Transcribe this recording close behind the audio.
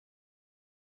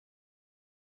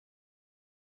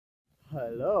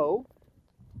Hello?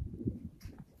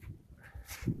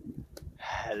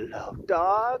 Hello,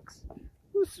 dogs.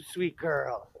 Who's the sweet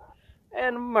girl?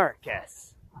 And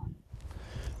Marcus.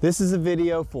 This is a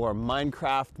video for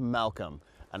Minecraft Malcolm.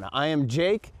 And I am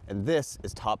Jake, and this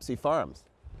is Topsy Farms.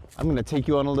 I'm gonna take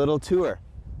you on a little tour.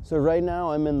 So right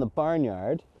now I'm in the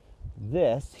barnyard.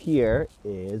 This here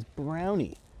is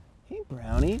Brownie. Hey,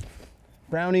 Brownie.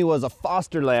 Brownie was a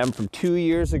foster lamb from 2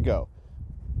 years ago.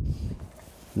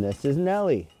 And this is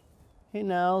Nellie. Hey,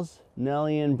 Nels.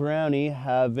 Nellie and Brownie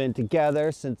have been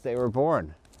together since they were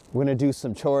born. We're gonna do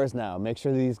some chores now. Make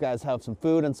sure these guys have some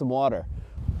food and some water.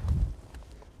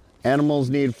 Animals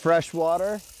need fresh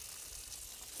water.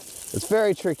 It's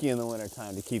very tricky in the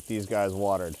wintertime to keep these guys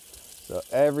watered. So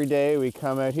every day we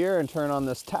come out here and turn on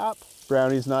this tap.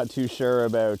 Brownie's not too sure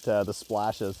about the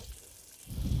splashes.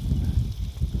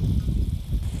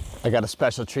 I got a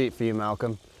special treat for you,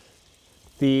 Malcolm.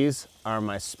 These are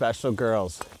my special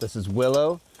girls. This is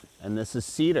Willow and this is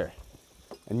Cedar.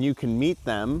 And you can meet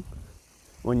them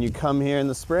when you come here in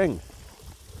the spring.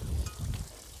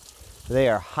 They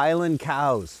are Highland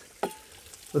cows.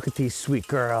 Look at these sweet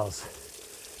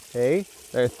girls. Hey,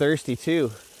 they're thirsty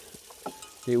too.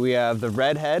 We have the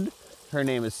redhead, her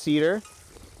name is Cedar.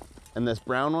 And this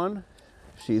brown one,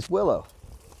 she's Willow.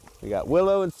 We got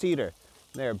Willow and Cedar.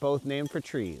 They are both named for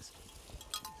trees.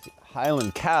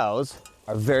 Highland cows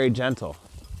are very gentle.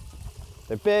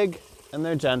 They're big and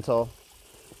they're gentle.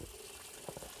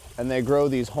 And they grow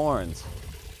these horns.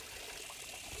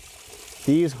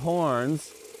 These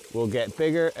horns will get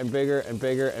bigger and bigger and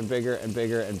bigger and bigger and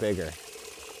bigger and bigger.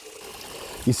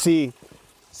 You see,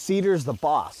 Cedar's the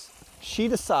boss. She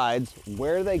decides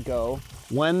where they go,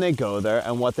 when they go there,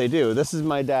 and what they do. This is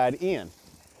my dad, Ian.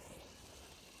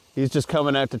 He's just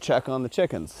coming out to check on the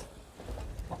chickens.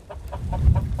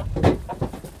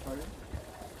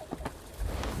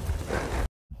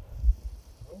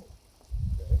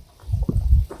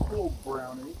 Hello,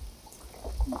 Brownie.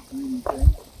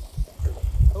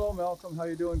 Hello, Malcolm. How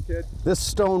you doing, kid? This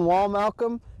stone wall,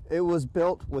 Malcolm, it was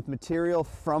built with material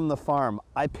from the farm.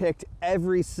 I picked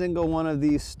every single one of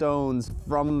these stones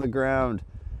from the ground,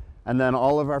 and then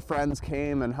all of our friends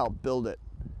came and helped build it.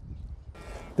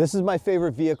 This is my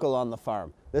favorite vehicle on the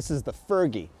farm. This is the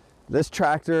Fergie. This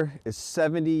tractor is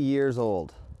 70 years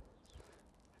old.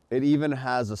 It even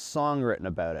has a song written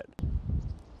about it.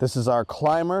 This is our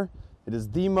climber. It is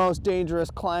the most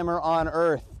dangerous climber on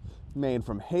earth, made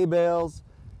from hay bales.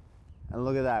 And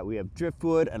look at that, we have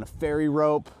driftwood and a ferry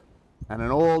rope and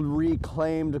an old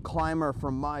reclaimed climber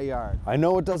from my yard. I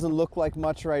know it doesn't look like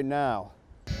much right now,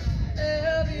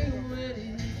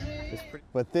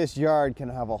 but this yard can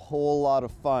have a whole lot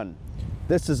of fun.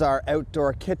 This is our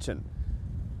outdoor kitchen.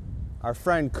 Our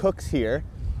friend cooks here,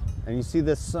 and you see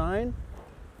this sign?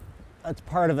 That's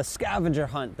part of a scavenger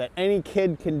hunt that any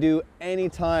kid can do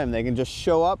anytime. They can just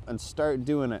show up and start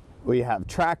doing it. We have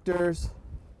tractors.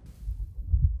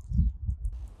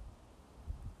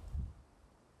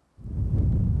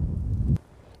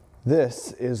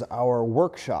 This is our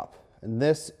workshop, and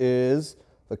this is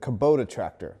the Kubota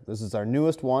tractor. This is our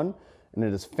newest one, and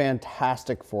it is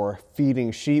fantastic for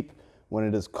feeding sheep when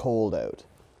it is cold out.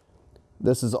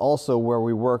 This is also where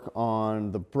we work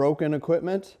on the broken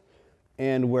equipment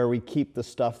and where we keep the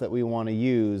stuff that we want to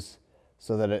use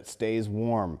so that it stays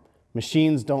warm.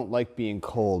 Machines don't like being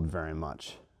cold very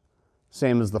much.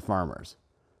 Same as the farmers.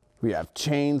 We have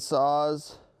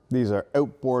chainsaws. These are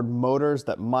outboard motors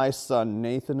that my son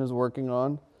Nathan is working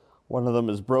on. One of them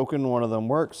is broken, one of them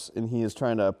works, and he is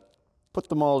trying to put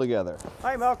them all together.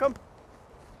 Hi, Malcolm.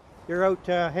 You're out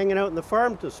hanging out in the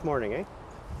farm this morning, eh?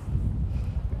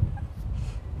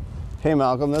 Hey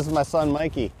Malcolm, this is my son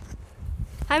Mikey.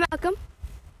 Hi, Malcolm.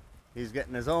 He's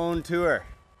getting his own tour.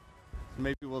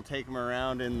 Maybe we'll take him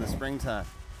around in the springtime.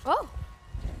 Oh,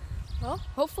 well,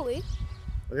 hopefully.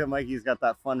 Look at Mikey, he's got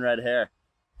that fun red hair.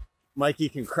 Mikey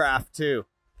can craft too.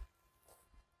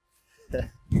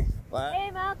 What?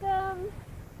 Hey, Malcolm.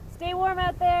 Stay warm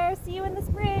out there. See you in the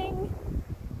spring.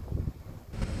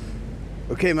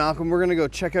 Okay, Malcolm, we're gonna go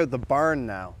check out the barn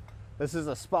now. This is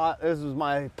a spot, this was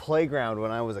my playground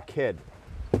when I was a kid.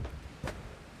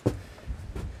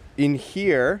 In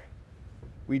here,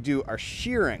 we do our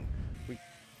shearing.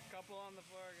 Couple on the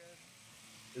floor,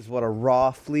 guys. Is what a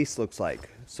raw fleece looks like.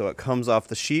 So it comes off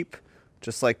the sheep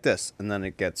just like this, and then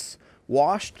it gets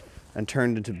washed and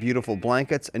turned into beautiful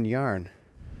blankets and yarn.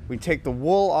 We take the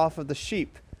wool off of the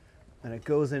sheep and it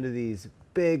goes into these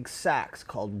big sacks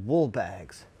called wool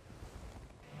bags.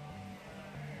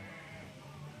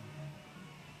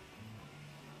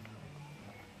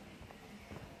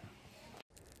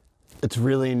 It's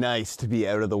really nice to be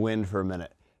out of the wind for a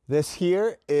minute. This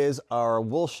here is our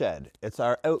wool shed. It's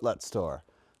our outlet store.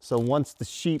 So once the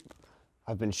sheep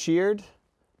have been sheared,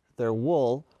 their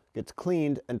wool gets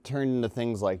cleaned and turned into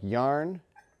things like yarn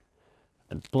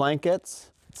and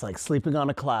blankets. It's like sleeping on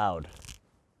a cloud.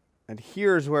 And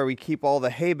here's where we keep all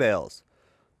the hay bales.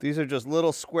 These are just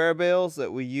little square bales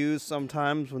that we use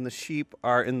sometimes when the sheep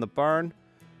are in the barn.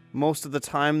 Most of the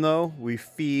time though, we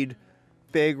feed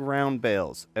big round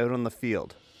bales out on the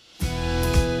field.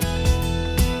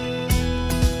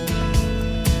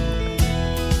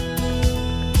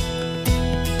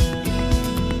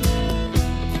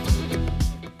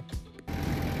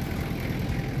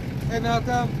 Hey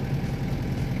Malcolm,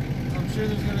 I'm sure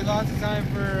there's going to be lots of time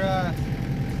for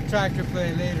tractor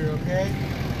play later, okay?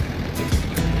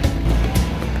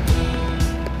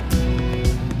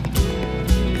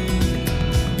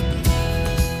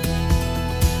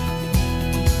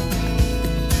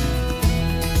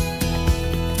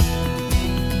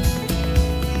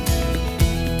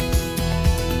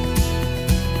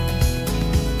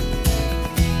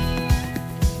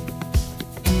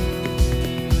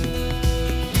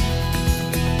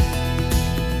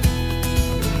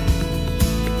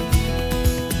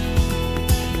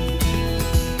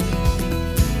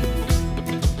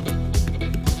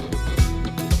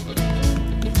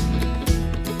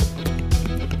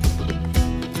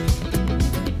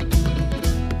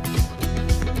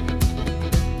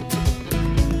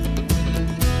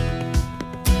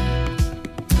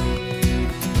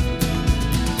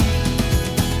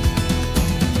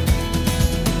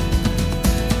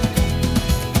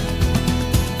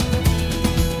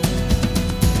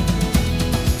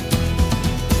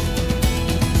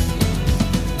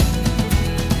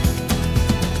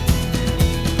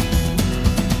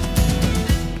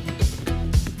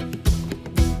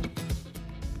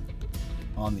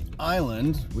 On the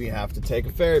island, we have to take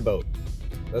a ferry boat.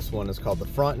 This one is called the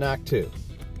Frontenac 2.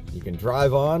 You can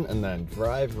drive on and then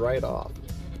drive right off.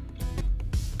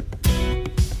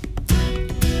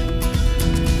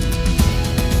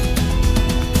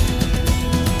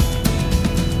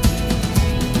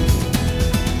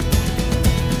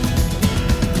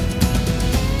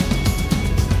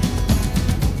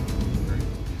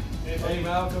 Hey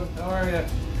Malcolm, how are you?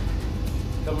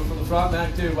 Coming from the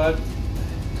Frontenac too, bud.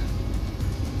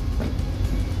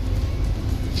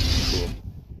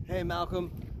 Hey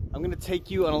Malcolm, I'm gonna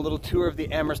take you on a little tour of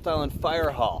the Amherst Island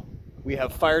Fire Hall. We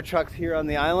have fire trucks here on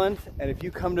the island, and if you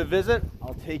come to visit,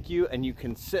 I'll take you and you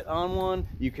can sit on one,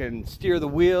 you can steer the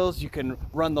wheels, you can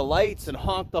run the lights and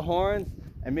honk the horns,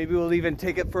 and maybe we'll even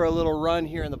take it for a little run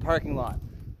here in the parking lot.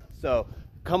 So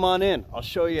come on in, I'll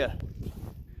show you.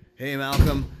 Hey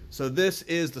Malcolm, so this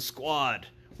is the squad.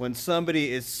 When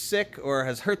somebody is sick or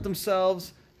has hurt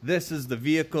themselves, this is the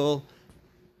vehicle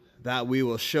that we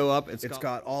will show up. It's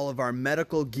got all of our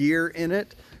medical gear in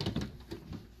it.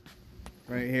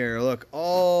 Right here, look,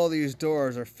 all these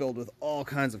doors are filled with all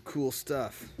kinds of cool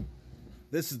stuff.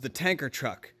 This is the tanker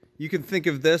truck. You can think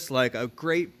of this like a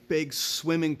great big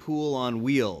swimming pool on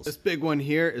wheels. This big one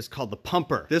here is called the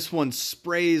pumper. This one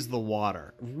sprays the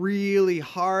water really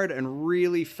hard and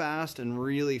really fast and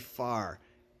really far.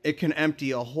 It can empty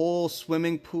a whole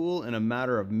swimming pool in a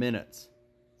matter of minutes.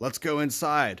 Let's go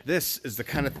inside. This is the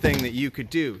kind of thing that you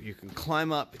could do. You can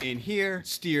climb up in here,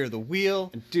 steer the wheel,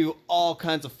 and do all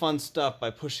kinds of fun stuff by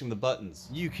pushing the buttons.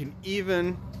 You can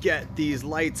even get these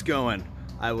lights going.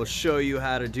 I will show you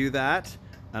how to do that,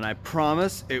 and I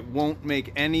promise it won't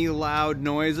make any loud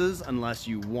noises unless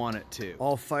you want it to.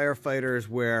 All firefighters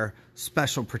wear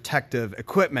special protective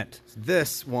equipment.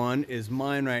 This one is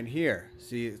mine right here.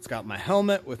 See, it's got my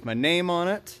helmet with my name on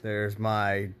it. There's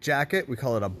my jacket. We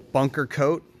call it a bunker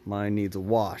coat. Mine needs a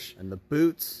wash. And the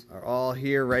boots are all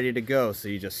here ready to go. So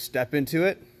you just step into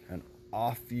it and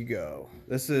off you go.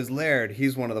 This is Laird.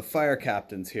 He's one of the fire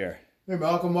captains here. Hey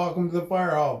Malcolm, welcome to the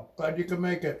fire hall. Glad you could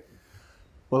make it.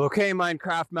 Well, okay,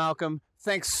 Minecraft Malcolm.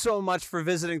 Thanks so much for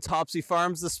visiting Topsy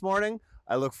Farms this morning.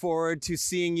 I look forward to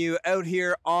seeing you out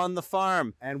here on the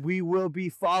farm, and we will be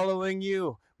following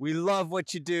you. We love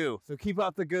what you do, so keep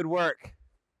up the good work.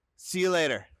 See you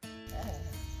later.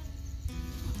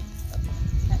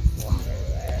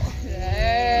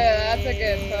 Yeah, that's a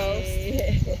good post.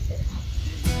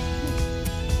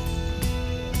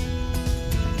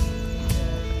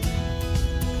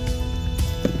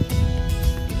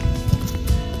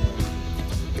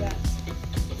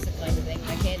 It's the kind of thing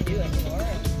I can't do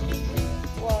anymore.